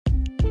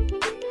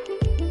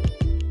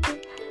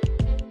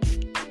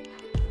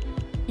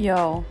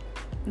Yo,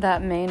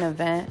 that main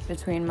event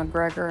between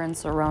McGregor and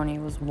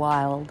Cerrone was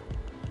wild.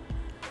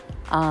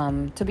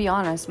 To be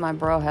honest, my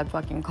bro had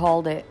fucking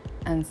called it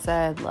and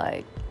said,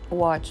 like,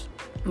 watch,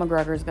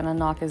 McGregor's gonna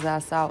knock his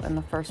ass out in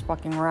the first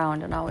fucking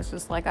round. And I was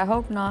just like, I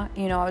hope not.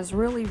 You know, I was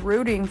really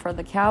rooting for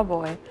the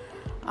cowboy.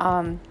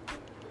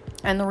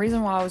 And the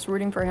reason why I was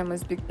rooting for him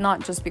was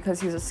not just because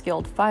he's a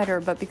skilled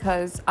fighter, but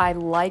because I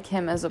like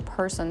him as a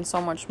person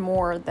so much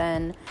more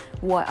than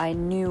what I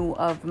knew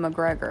of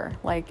McGregor.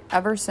 Like,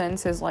 ever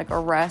since his, like,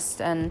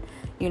 arrest and,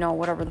 you know,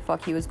 whatever the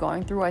fuck he was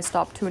going through, I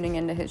stopped tuning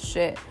into his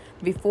shit.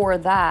 Before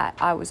that,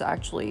 I was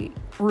actually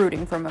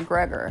rooting for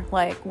McGregor.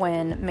 Like,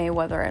 when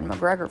Mayweather and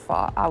McGregor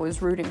fought, I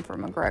was rooting for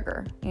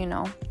McGregor, you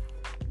know?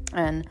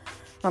 And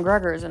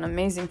McGregor is an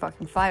amazing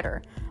fucking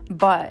fighter.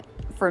 But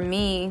for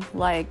me,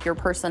 like, your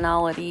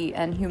personality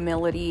and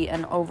humility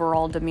and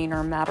overall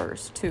demeanor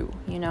matters too,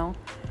 you know?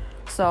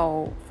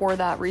 So for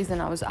that reason,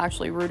 I was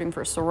actually rooting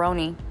for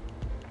Cerrone.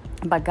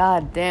 But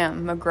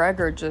goddamn,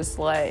 McGregor just,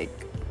 like,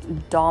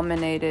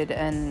 dominated,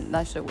 and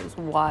that shit was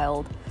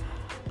wild.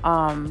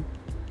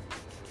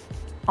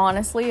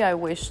 Honestly, I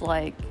wish,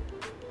 like,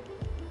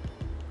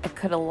 it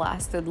could have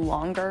lasted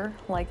longer.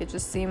 Like, it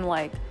just seemed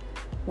like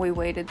we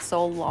waited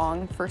so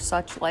long for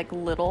such, like,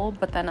 little,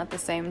 but then at the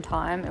same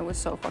time, it was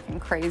so fucking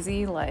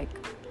crazy. Like,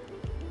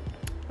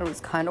 it was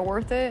kind of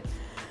worth it.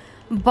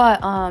 But,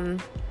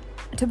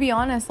 to be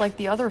honest, like,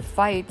 the other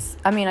fights,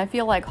 I mean, I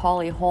feel like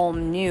Holly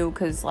Holm knew,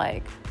 because,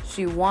 like,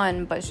 she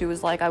won, but she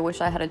was like, I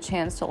wish I had a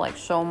chance to, like,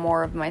 show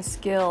more of my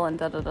skill and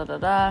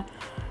da-da-da-da-da.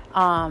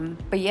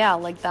 But yeah,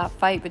 like, that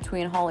fight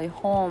between Holly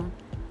Holm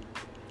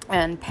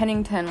and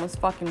Pennington was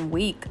fucking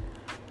weak.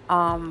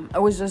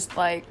 It was just,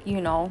 like,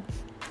 you know,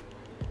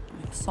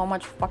 so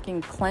much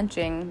fucking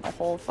clenching the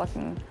whole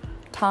fucking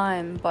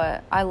time.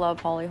 But I love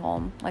Holly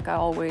Holm. Like, I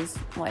always,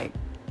 like,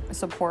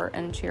 support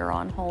and cheer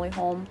on Holly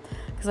Holm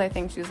because I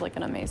think she's, like,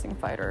 an amazing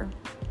fighter.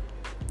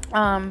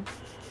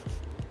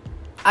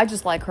 I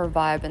just like her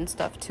vibe and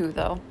stuff too,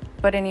 though.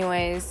 But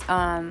anyways,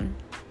 who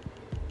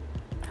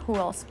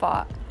else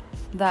fought?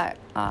 That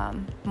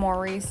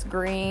Maurice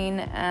Green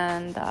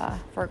and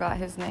forgot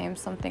his name,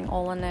 something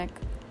Olenek.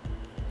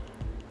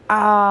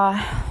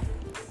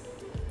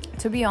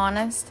 To be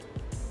honest,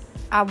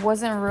 I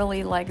wasn't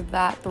really, like,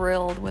 that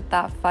thrilled with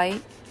that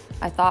fight.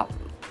 I thought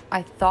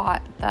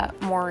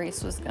that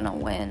Maurice was gonna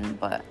win,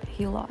 but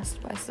he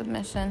lost by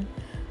submission.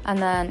 And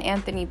then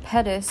Anthony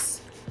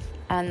Pettis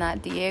and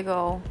that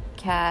Diego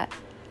cat,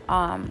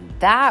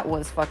 that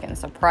was fucking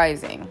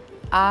surprising.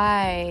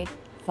 I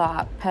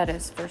thought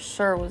Pettis for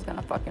sure was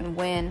gonna fucking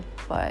win,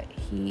 but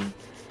he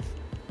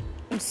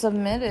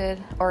submitted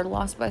or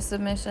lost by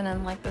submission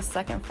in, like, the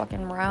second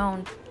fucking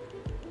round.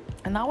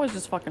 And that was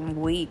just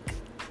fucking weak.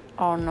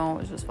 Oh no,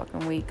 it was just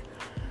fucking weak.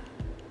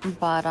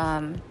 But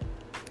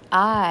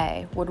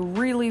I would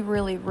really,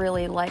 really,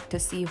 really like to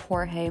see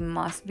Jorge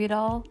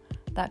Masvidal,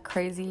 that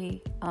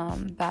crazy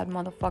bad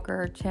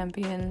motherfucker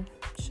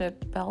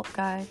championship belt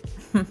guy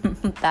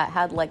that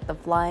had, like, the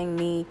flying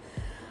knee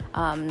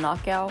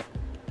knockout.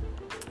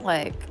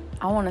 Like,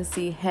 I want to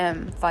see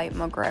him fight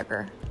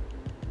McGregor.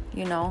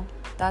 You know,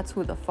 that's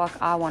who the fuck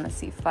I want to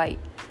see fight.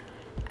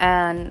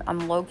 And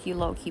I'm low-key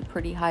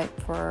pretty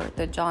hyped for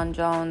the John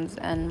Jones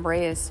and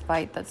Reyes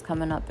fight that's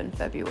coming up in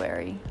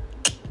February.